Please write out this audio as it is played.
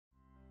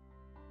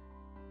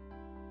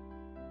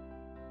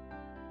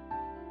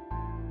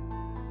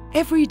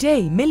Every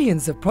day,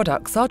 millions of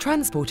products are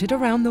transported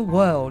around the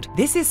world.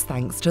 This is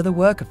thanks to the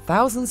work of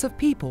thousands of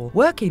people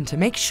working to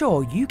make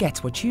sure you get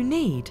what you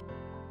need.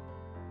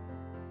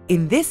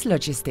 In this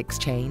logistics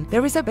chain,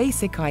 there is a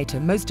basic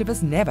item most of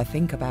us never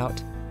think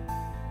about.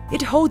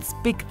 It holds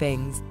big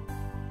things,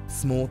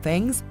 small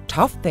things,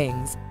 tough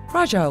things,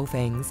 fragile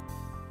things,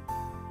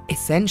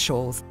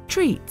 essentials,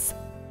 treats,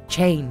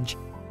 change,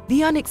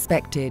 the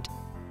unexpected,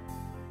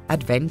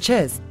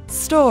 adventures,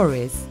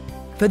 stories,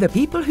 for the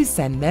people who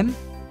send them,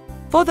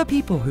 for the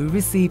people who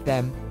receive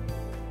them.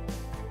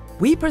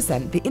 We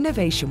present the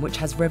innovation which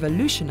has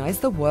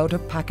revolutionized the world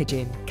of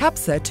packaging.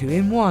 Capsa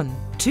 2-in-1,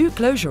 2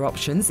 closure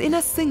options in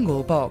a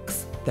single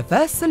box. The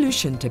first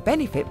solution to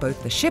benefit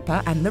both the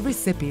shipper and the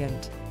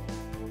recipient.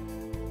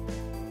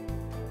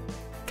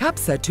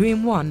 Capsa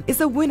 2-in-1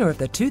 is a winner of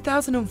the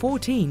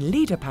 2014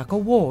 Leader Pack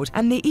Award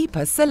and the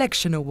EPA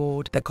Selection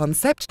Award, the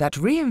concept that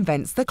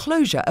reinvents the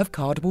closure of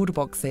cardboard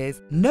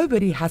boxes.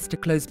 Nobody has to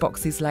close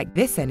boxes like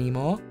this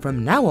anymore.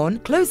 From now on,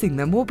 closing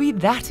them will be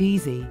that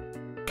easy.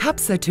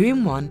 Capsa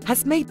 2-in-1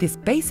 has made this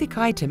basic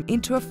item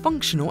into a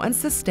functional and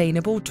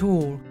sustainable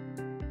tool.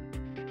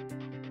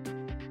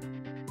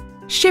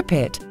 Ship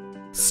it,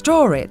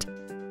 store it,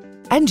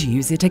 and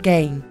use it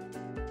again.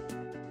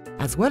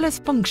 As well as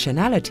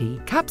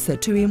functionality, Capsa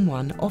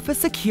 2-in-1 offers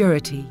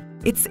security.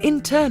 Its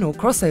internal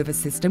crossover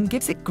system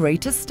gives it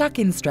greater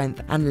stacking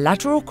strength and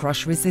lateral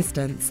crush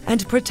resistance,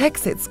 and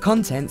protects its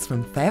contents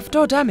from theft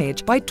or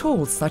damage by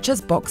tools such as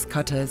box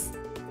cutters.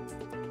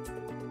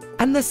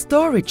 And the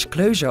storage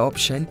closure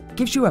option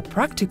gives you a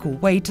practical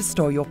way to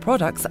store your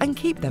products and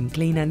keep them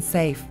clean and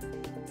safe.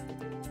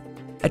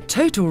 A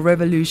total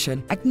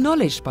revolution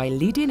acknowledged by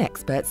leading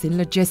experts in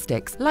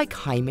logistics like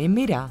Jaime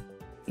Mira.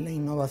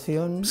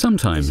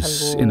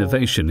 Sometimes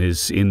innovation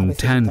is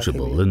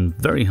intangible and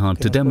very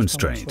hard to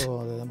demonstrate.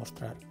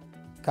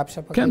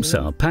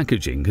 Capsa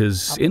packaging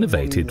has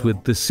innovated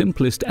with the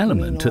simplest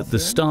element at the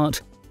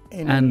start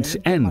and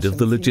end of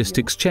the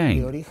logistics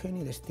chain,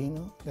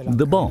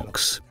 the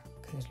box.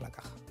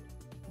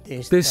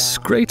 This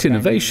great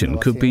innovation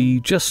could be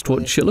just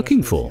what you're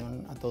looking for,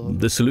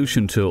 the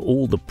solution to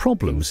all the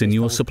problems in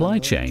your supply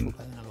chain.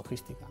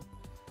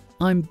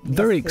 I'm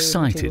very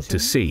excited to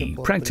see,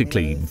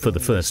 practically for the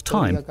first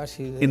time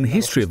in the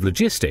history of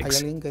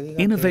logistics,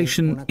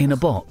 innovation in a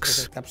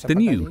box, the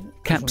new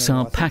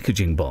Capsa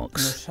packaging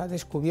box.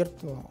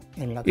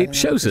 It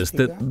shows us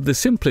that the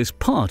simplest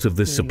part of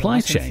the supply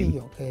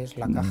chain,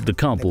 the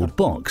cardboard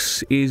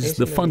box, is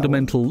the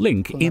fundamental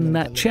link in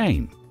that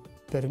chain.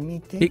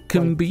 It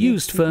can be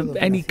used for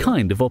any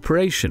kind of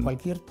operation,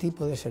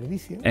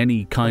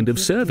 any kind of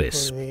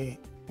service,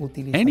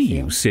 any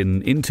use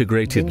in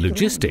integrated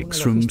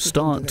logistics from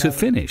start to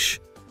finish,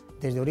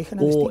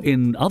 or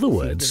in other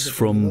words,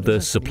 from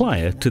the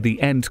supplier to the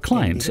end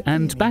client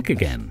and back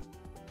again.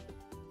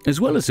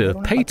 As well as a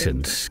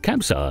patent,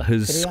 Capsa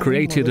has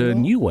created a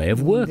new way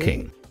of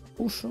working,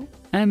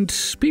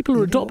 and people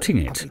are adopting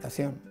it.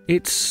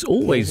 It's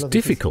always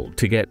difficult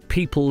to get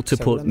people to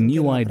put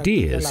new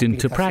ideas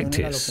into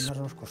practice,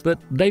 but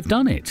they've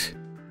done it.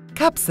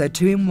 Capsa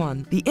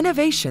 2-in-1, the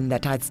innovation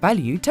that adds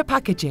value to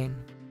packaging.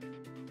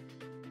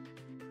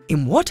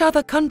 In what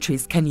other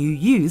countries can you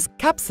use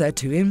Capsa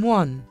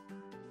 2-in-1?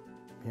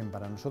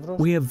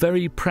 We are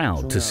very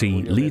proud to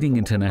see leading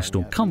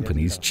international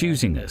companies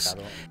choosing us,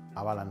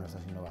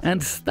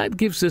 and that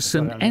gives us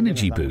an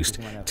energy boost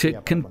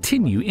to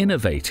continue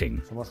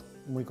innovating.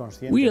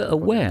 We are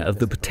aware of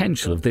the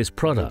potential of this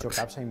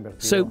product,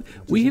 so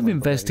we have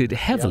invested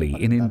heavily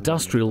in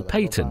industrial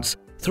patents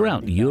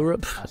throughout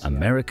Europe,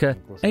 America,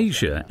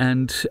 Asia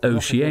and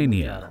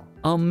Oceania.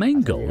 Our main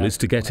goal is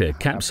to get a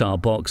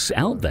Capsa box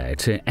out there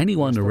to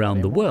anyone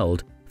around the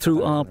world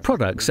through our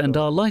products and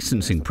our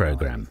licensing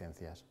program.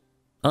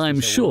 I'm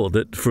sure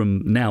that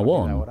from now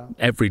on,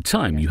 every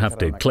time you have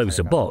to close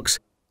a box,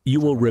 you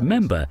will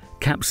remember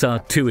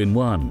Capsa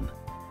 2-in-1.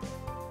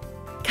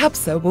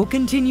 Capsa will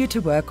continue to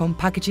work on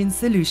packaging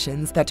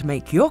solutions that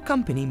make your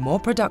company more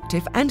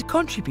productive and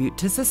contribute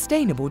to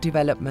sustainable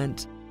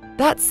development.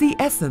 That's the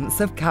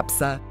essence of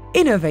Capsa,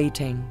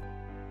 innovating.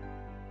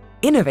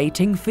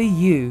 Innovating for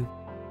you.